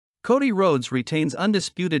Cody Rhodes retains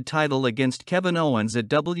undisputed title against Kevin Owens at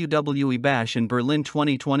WWE Bash in Berlin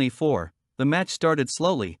 2024. The match started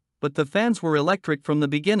slowly, but the fans were electric from the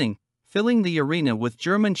beginning, filling the arena with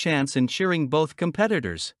German chants and cheering both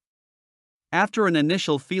competitors. After an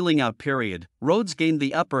initial feeling-out period, Rhodes gained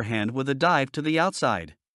the upper hand with a dive to the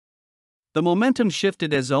outside. The momentum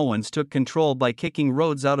shifted as Owens took control by kicking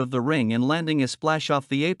Rhodes out of the ring and landing a splash off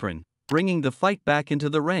the apron, bringing the fight back into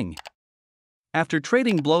the ring. After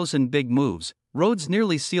trading blows and big moves, Rhodes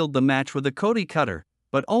nearly sealed the match with a Cody cutter,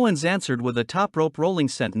 but Owens answered with a top rope rolling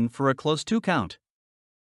senton for a close 2 count.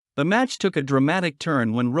 The match took a dramatic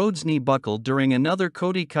turn when Rhodes' knee buckled during another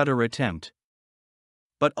Cody cutter attempt.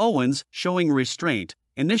 But Owens, showing restraint,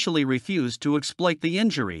 initially refused to exploit the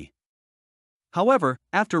injury. However,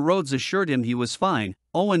 after Rhodes assured him he was fine,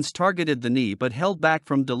 Owens targeted the knee but held back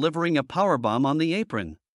from delivering a powerbomb on the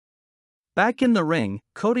apron. Back in the ring,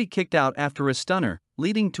 Cody kicked out after a stunner,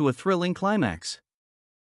 leading to a thrilling climax.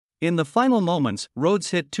 In the final moments,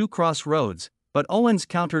 Rhodes hit 2 cross Rhodes, but Owens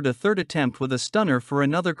countered a third attempt with a stunner for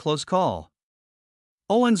another close call.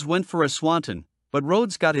 Owens went for a swanton, but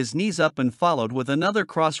Rhodes got his knees up and followed with another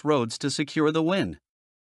cross Rhodes to secure the win.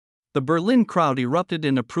 The Berlin crowd erupted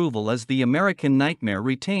in approval as the American Nightmare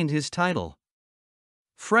retained his title.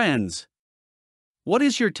 Friends, what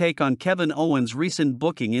is your take on Kevin Owens' recent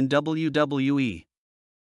booking in WWE?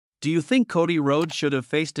 Do you think Cody Rhodes should have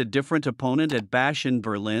faced a different opponent at Bash in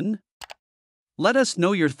Berlin? Let us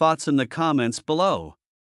know your thoughts in the comments below.